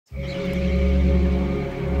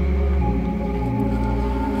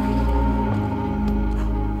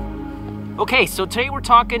Okay, so today we're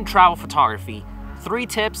talking travel photography. 3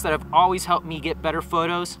 tips that have always helped me get better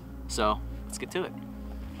photos. So let's get to it.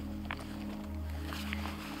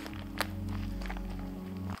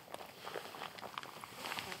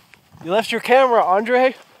 You left your camera,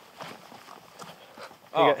 Andre?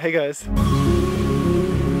 Oh. Hey guys.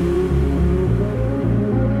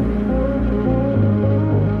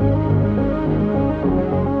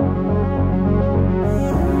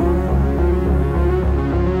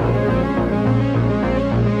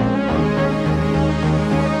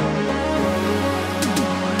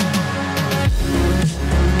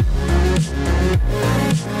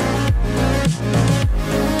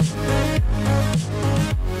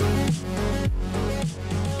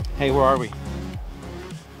 Hey, where are we?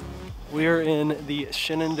 We are in the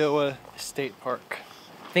Shenandoah State Park.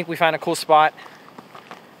 I think we found a cool spot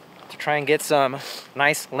to try and get some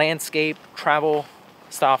nice landscape travel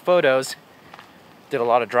style photos. Did a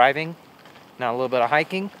lot of driving, now a little bit of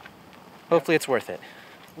hiking. Hopefully it's worth it.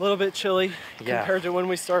 A little bit chilly compared to when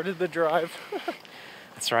we started the drive.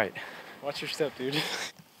 That's right. Watch your step, dude.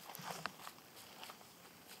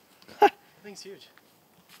 That thing's huge.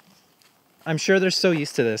 I'm sure they're so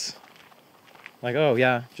used to this. Like, oh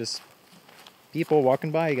yeah, just people walking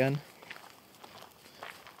by again.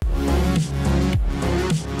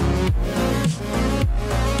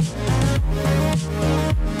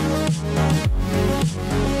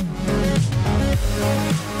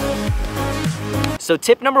 So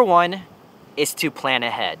tip number 1 is to plan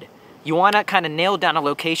ahead. You want to kind of nail down a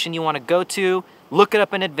location you want to go to, look it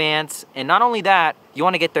up in advance, and not only that, you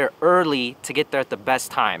want to get there early to get there at the best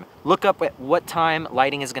time. Look up at what time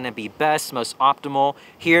lighting is going to be best, most optimal.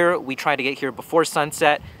 Here, we try to get here before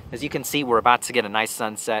sunset. As you can see, we're about to get a nice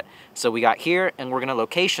sunset. So we got here and we're going to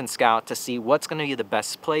location scout to see what's going to be the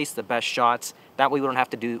best place, the best shots. That way we don't have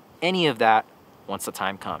to do any of that once the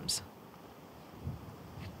time comes.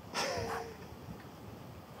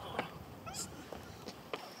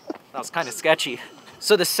 That was kind of sketchy.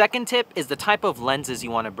 So the second tip is the type of lenses you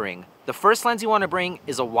want to bring. The first lens you want to bring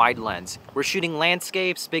is a wide lens. We're shooting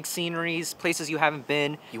landscapes, big sceneries, places you haven't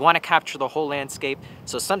been. You want to capture the whole landscape.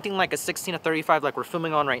 So something like a 16-35 like we're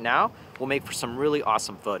filming on right now will make for some really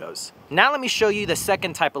awesome photos. Now let me show you the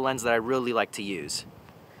second type of lens that I really like to use.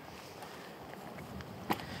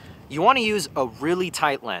 You want to use a really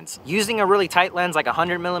tight lens. Using a really tight lens like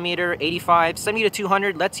 100mm, 85,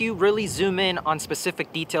 70-200 lets you really zoom in on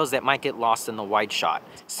specific details that might get lost in the wide shot.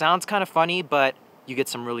 Sounds kind of funny, but you get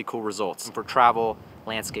some really cool results for travel,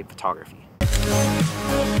 landscape photography.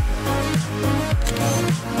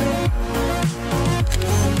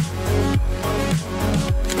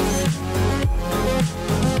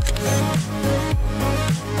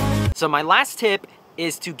 So my last tip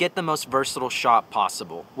is to get the most versatile shot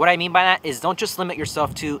possible. What I mean by that is don't just limit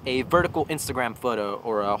yourself to a vertical Instagram photo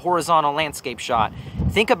or a horizontal landscape shot.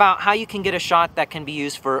 Think about how you can get a shot that can be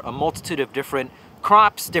used for a multitude of different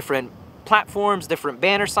crops, different platforms, different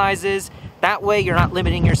banner sizes. That way you're not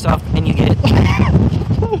limiting yourself and you get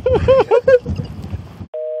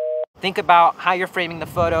Think about how you're framing the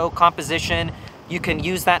photo, composition. You can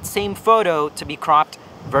use that same photo to be cropped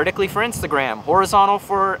vertically for Instagram, horizontal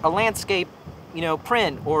for a landscape,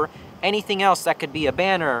 print, or anything else that could be a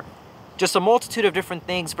banner. Just a multitude of different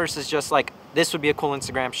things versus just like, this would be a cool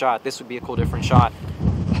Instagram shot, this would be a cool different shot.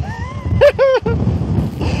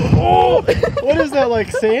 Oh, what is that, like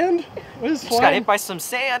sand? What is Just got hit by some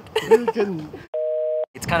sand.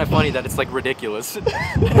 It's kind of funny that it's like ridiculous.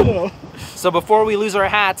 So before we lose our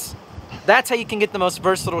hats, that's how you can get the most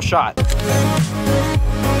versatile shot.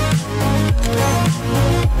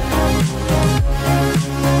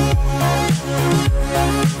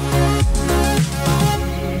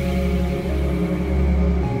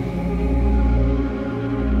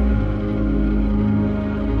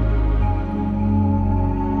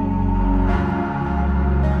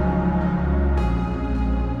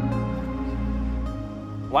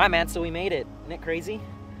 Wow, man, so we made it. Isn't it crazy?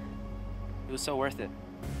 It was so worth it.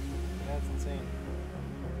 That's insane.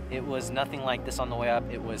 It was nothing like this on the way up.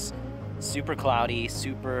 It was super cloudy,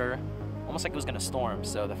 almost like it was gonna storm.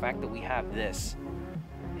 So the fact that we have this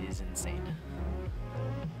is insane.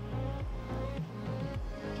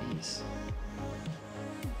 Jeez.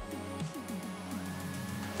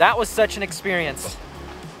 That was such an experience.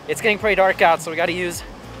 It's getting pretty dark out, so we gotta use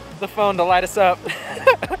the phone to light us up.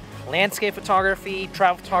 Landscape photography,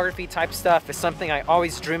 travel photography type stuff is something I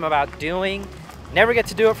always dream about doing. Never get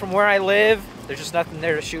to do it from where I live. There's just nothing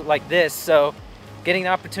there to shoot like this. So getting the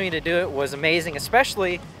opportunity to do it was amazing,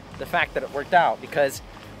 especially the fact that it worked out, because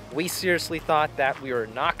we seriously thought that we were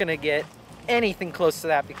not gonna get anything close to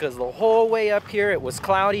that because the whole way up here it was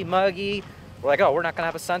cloudy, muggy. We're like, oh, we're not gonna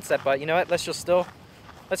have a sunset, but you know what?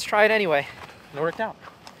 Let's try it anyway. And it worked out.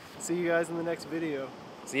 See you guys in the next video.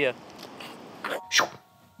 See ya.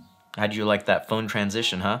 How'd you like that phone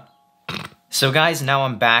transition, huh? So guys, now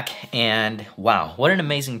I'm back, and wow, what an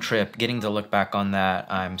amazing trip. Getting to look back on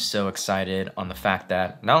that, I'm so excited on the fact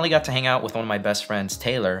that not only got to hang out with one of my best friends,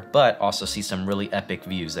 Taylor, but also see some really epic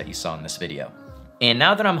views that you saw in this video. And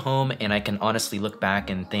now that I'm home and I can honestly look back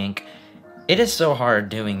and think, it is so hard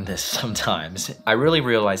doing this sometimes. I really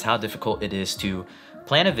realize how difficult it is to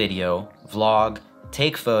plan a video, vlog,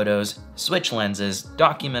 take photos, switch lenses,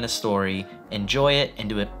 document a story, enjoy it, and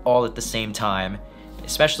do it all at the same time.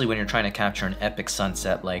 Especially when you're trying to capture an epic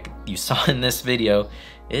sunset like you saw in this video,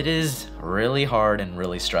 it is really hard and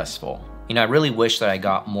really stressful. You know, I really wish that I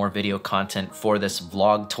got more video content for this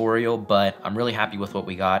vlog tutorial, but I'm really happy with what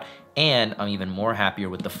we got, and I'm even more happier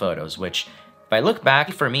with the photos, which if I look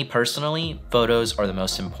back, for me personally, photos are the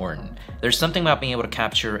most important. There's something about being able to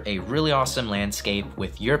capture a really awesome landscape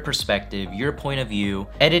with your perspective, your point of view,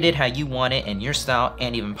 edit it how you want it in your style,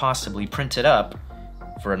 and even possibly print it up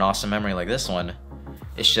for an awesome memory like this one.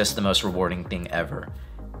 It's just the most rewarding thing ever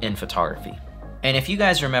in photography. And if you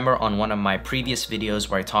guys remember on one of my previous videos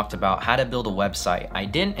where I talked about how to build a website, I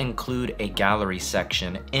didn't include a gallery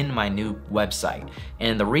section in my new website.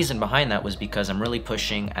 And the reason behind that was because I'm really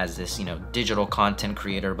pushing as this, you know, digital content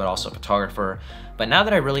creator, but also photographer. But now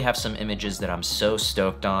that I really have some images that I'm so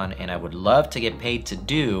stoked on and I would love to get paid to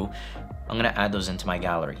do, I'm gonna add those into my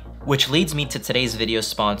gallery. Which leads me to today's video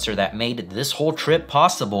sponsor that made this whole trip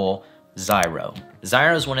possible, Zyro.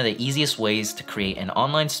 Zyro is one of the easiest ways to create an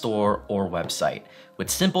online store or website. With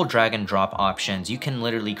simple drag and drop options, you can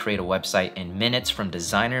literally create a website in minutes from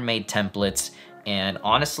designer-made templates, and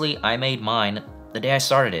honestly, I made mine the day I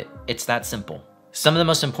started it. It's that simple. Some of the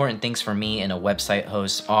most important things for me in a website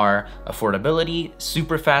host are affordability,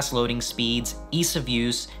 super fast loading speeds, ease of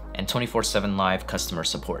use, and 24/7 live customer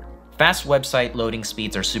support. Fast website loading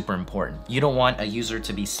speeds are super important. You don't want a user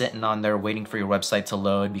to be sitting on there waiting for your website to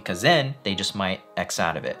load because then they just might X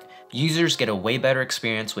out of it. Users get a way better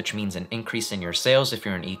experience, which means an increase in your sales if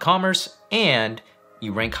you're in e-commerce, and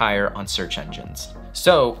you rank higher on search engines.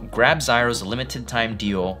 So grab Zyro's limited time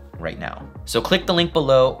deal right now. So click the link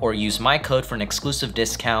below or use my code for an exclusive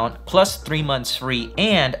discount, plus 3 months free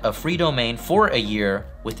and a free domain for a year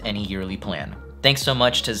with any yearly plan. Thanks so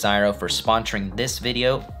much to Zyro for sponsoring this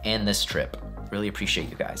video and this trip. Really appreciate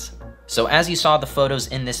you guys. So as you saw the photos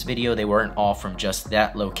in this video, they weren't all from just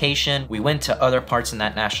that location. We went to other parts in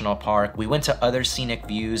that national park. We went to other scenic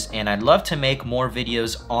views, and I'd love to make more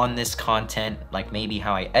videos on this content, like maybe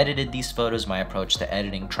how I edited these photos, my approach to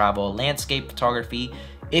editing travel, landscape photography.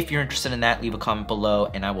 If you're interested in that, leave a comment below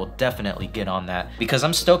and I will definitely get on that because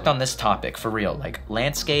I'm stoked on this topic for real. Like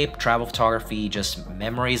landscape, travel photography, just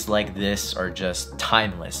memories like this are just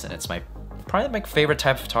timeless, and it's probably my favorite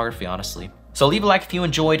type of photography, honestly. So leave a like if you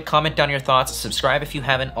enjoyed, comment down your thoughts, subscribe if you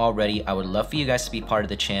haven't already. I would love for you guys to be part of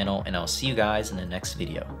the channel, and I'll see you guys in the next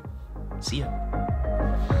video. See ya.